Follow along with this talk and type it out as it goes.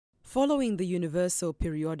Following the Universal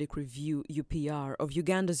Periodic Review (UPR) of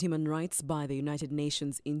Uganda's human rights by the United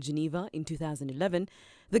Nations in Geneva in 2011,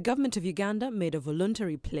 the government of Uganda made a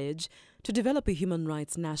voluntary pledge to develop a Human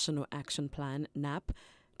Rights National Action Plan (NAP)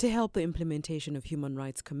 to help the implementation of human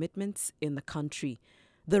rights commitments in the country.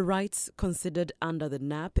 The rights considered under the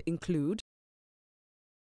NAP include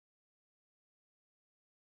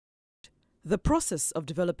the process of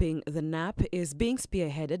developing the NAP is being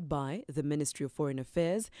spearheaded by the Ministry of Foreign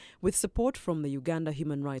Affairs with support from the Uganda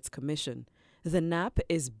Human Rights Commission. The NAP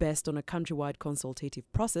is based on a countrywide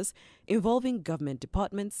consultative process involving government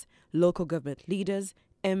departments, local government leaders,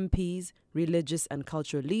 MPs, religious and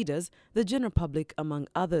cultural leaders, the general public, among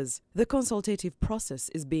others. The consultative process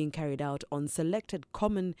is being carried out on selected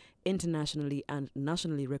common, internationally and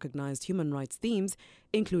nationally recognized human rights themes,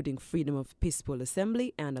 including freedom of peaceful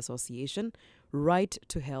assembly and association, right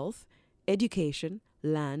to health, education,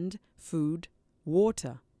 land, food,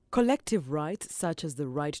 water. Collective rights such as the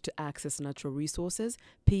right to access natural resources,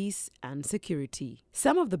 peace and security.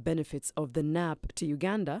 Some of the benefits of the NAP to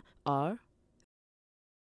Uganda are: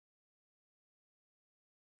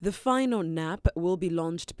 the final NAP will be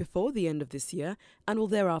launched before the end of this year and will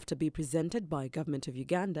thereafter be presented by Government of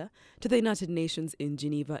Uganda to the United Nations in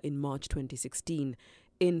Geneva in March 2016,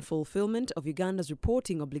 in fulfillment of Uganda's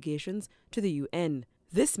reporting obligations to the UN.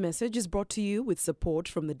 This message is brought to you with support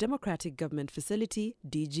from the Democratic Government Facility,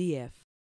 DGF.